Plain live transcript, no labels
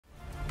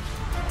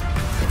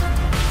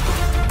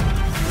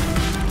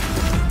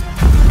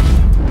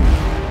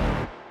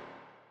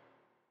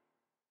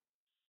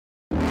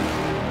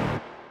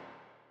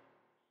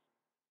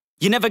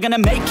You're never gonna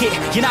make it,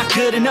 you're not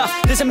good enough.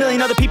 There's a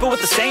million other people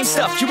with the same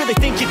stuff. You really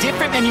think you're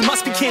different? Man, you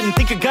must be kidding.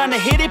 Think you're gonna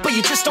hit it, but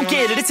you just don't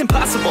get it. It's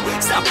impossible,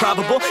 it's not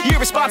probable, you're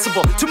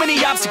irresponsible. Too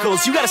many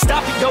obstacles, you gotta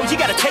stop it, yo. You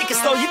gotta take it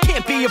slow, you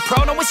can't be a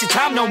pro. Don't waste your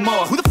time no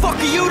more. Who the fuck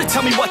are you to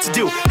tell me what to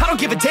do? I don't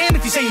give a damn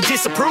if you say you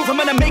disapprove. I'm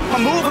gonna make my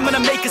move, I'm gonna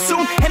make it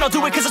soon. And I'll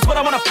do it cause it's what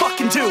I wanna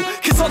fucking do.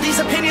 Cause all these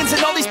opinions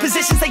and all these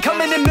positions, they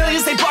come in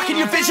millions, they blocking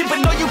your vision. But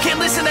no, you can't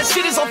listen, that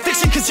shit is all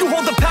fiction. Cause you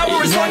hold the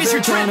power as long as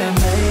you're dreaming.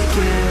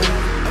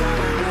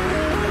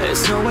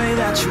 There's no way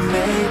that you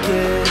make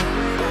it.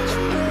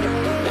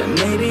 And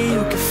maybe you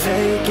can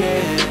fake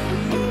it,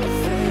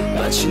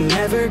 but you're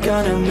never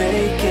gonna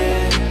make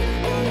it.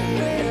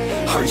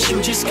 Aren't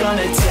you just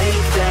gonna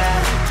take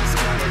that?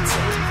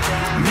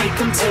 Make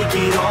them take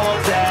it all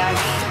back.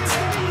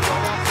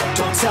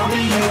 Don't tell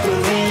me you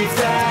believe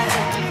that.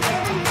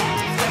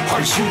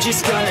 Aren't you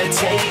just gonna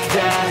take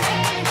that?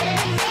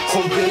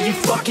 Or will you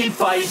fucking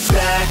fight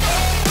back?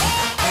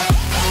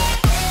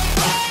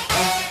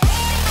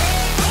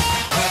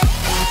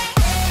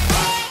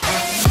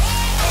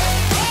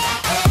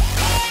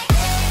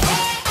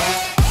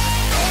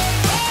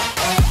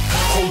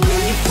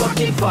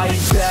 Fight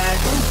back.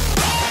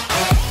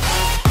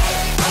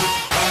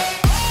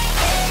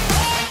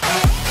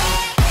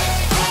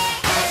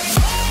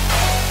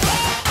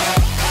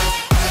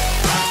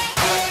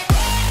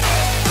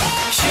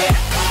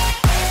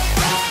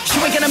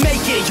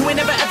 You ain't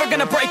never ever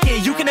gonna break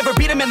it. You can never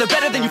beat them and they're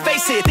better than you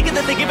face it. Thinking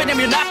that they give a damn,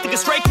 you're not thinking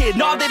straight, kid.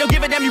 No, they don't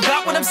give a damn, you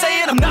got what I'm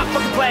saying? I'm not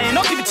fucking playing,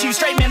 I'll give it to you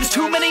straight, man. There's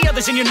too many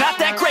others and you're not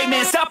that great,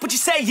 man. Stop what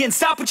you're saying,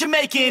 stop what you're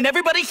making.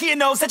 Everybody here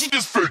knows that you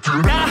just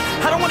faking. Nah,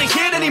 I don't wanna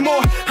hear it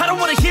anymore, I don't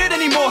wanna hear it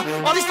anymore.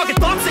 All these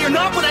fucking thoughts, they are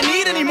not what I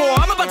need anymore.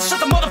 I'm about to shut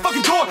the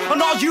motherfucking door on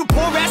all you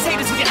poor ass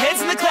haters with your heads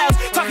in the clouds,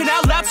 talking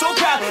out loud so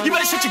proud. You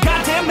better shut your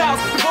goddamn mouth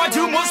before I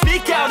do more,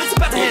 speak out. It's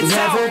about to head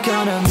south. You're never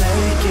gonna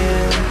make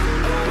it.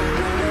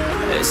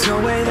 There's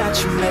no way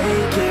that you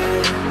make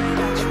it.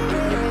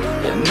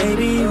 And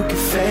maybe you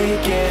can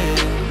fake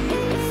it,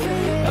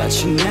 but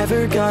you're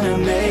never gonna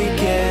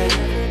make it.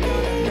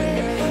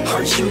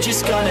 Aren't you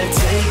just gonna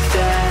take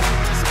that?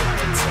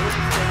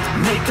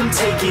 Make them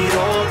take it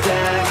all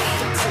back.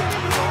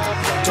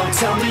 Don't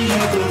tell me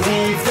you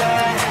believe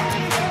that.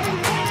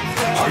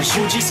 Aren't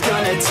you just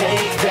gonna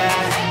take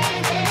that?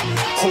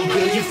 Or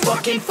will you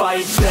fucking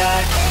fight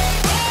back?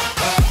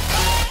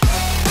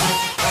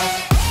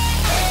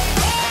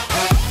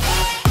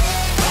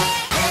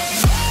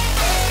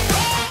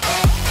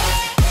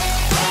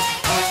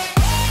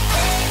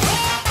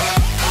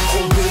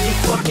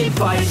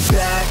 Fight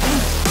back.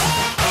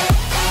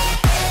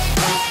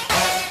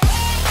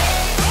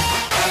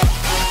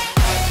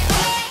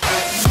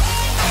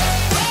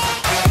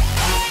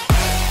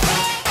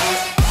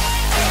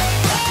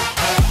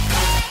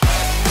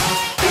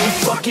 We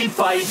fucking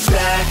fight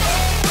back.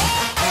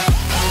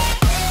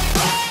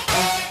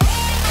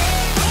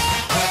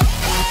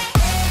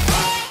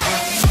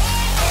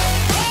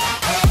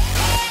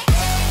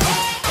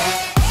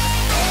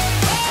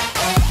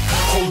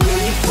 Oh,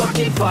 will you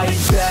fucking fight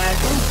back?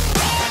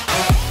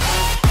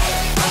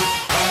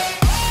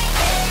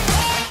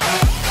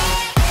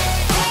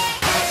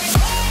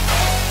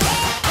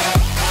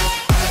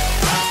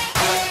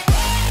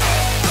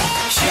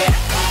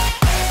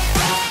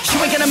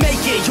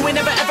 You ain't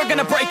never ever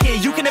gonna break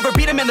it. You can never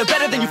beat them and they're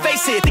better than you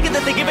face it. Thinking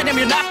that they give a damn,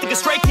 you're not thinking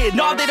straight, kid.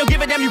 No, they don't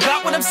give a damn, you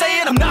got what I'm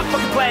saying? I'm not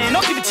fucking playing,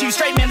 I'll give it to you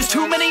straight, man. There's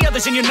too many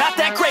others and you're not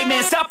that great,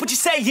 man. Stop what you're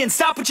saying,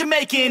 stop what you're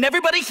making.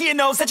 Everybody here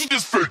knows that you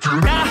just faking.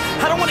 Nah,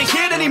 I don't wanna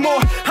hear it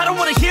anymore, I don't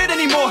wanna hear it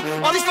anymore.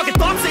 All these fucking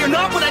thoughts, they are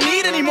not what I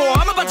need anymore.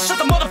 I'm about to shut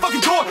the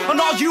motherfucking door on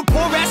all you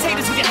poor ass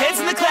haters with your heads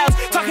in the clouds,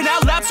 talking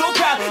out loud so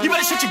proud. You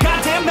better shut your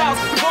goddamn mouth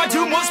before I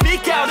do more,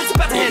 speak out. It's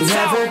about to head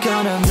south. You're never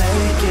gonna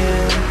make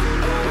it.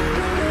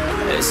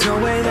 There's no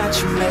way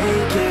that you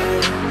make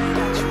it.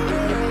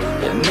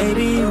 And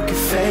maybe you can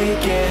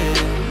fake it,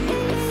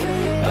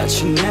 but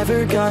you're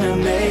never gonna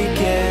make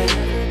it.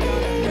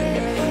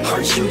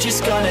 Aren't you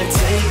just gonna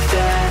take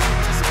that?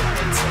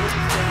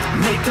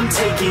 Make them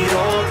take it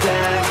all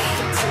back.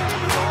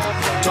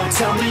 Don't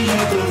tell me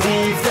you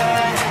believe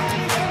that.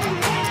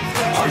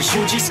 Aren't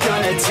you just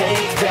gonna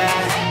take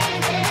that?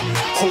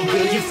 Or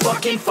will you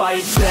fucking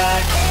fight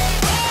back?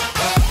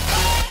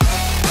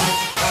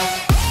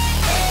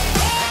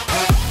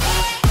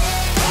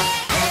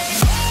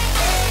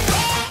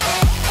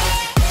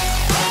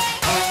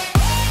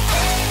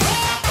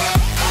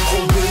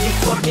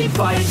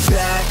 Fight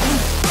back.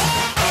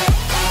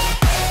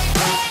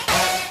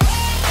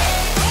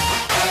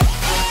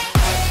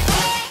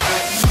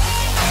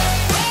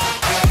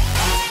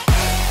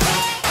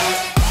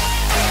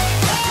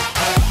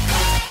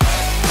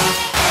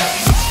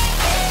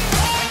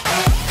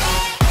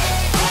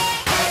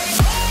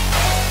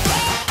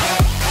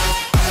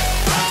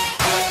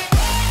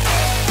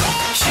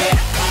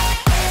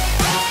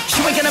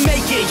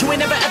 You ain't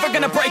never ever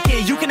gonna break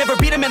it. You can never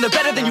beat them and they're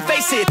better than you you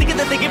face it. Thinking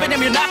that they give a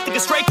damn, you're not, think a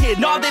straight kid.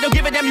 No, they don't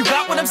give a damn, you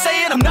got what I'm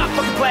saying? I'm not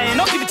fucking playing,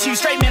 I'll give it to you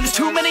straight, man. There's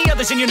too many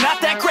others and you're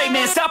not that great,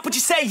 man. Stop what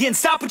you're saying,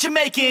 stop what you're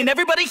making.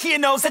 Everybody here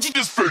knows that you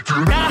just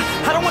faking. Nah,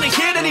 I don't wanna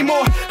hear it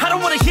anymore, I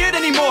don't wanna hear it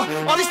anymore.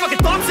 All these fucking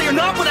thoughts, they are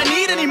not what I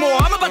need anymore.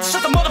 I'm about to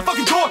shut the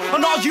motherfucking door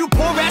on all you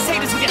poor ass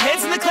haters with your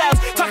heads in the clouds,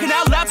 talking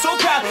out loud so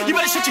proud. You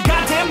better shut your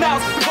goddamn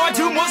mouth before I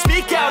do more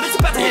speak out. It's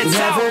about to head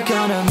south. Never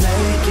gonna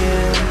make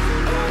it.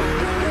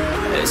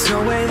 There's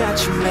no way that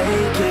you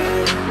make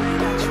it.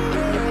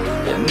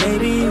 Yeah,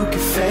 maybe you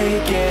could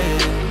fake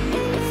it,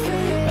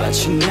 but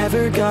you're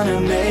never gonna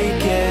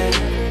make it.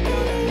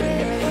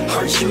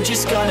 Aren't you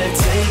just gonna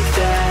take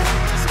that?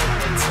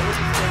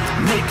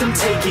 Make them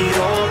take it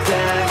all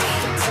back.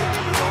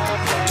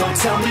 Don't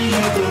tell me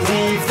you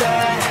believe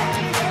that.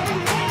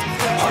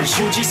 Aren't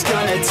you just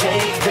gonna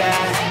take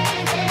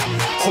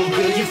that? Or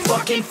will you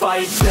fucking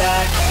fight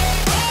back?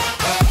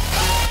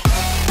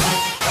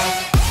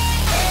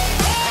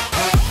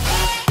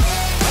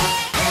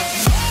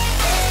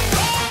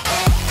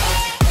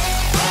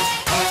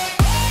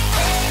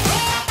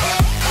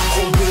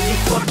 Or will you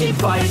fucking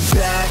fight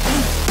back?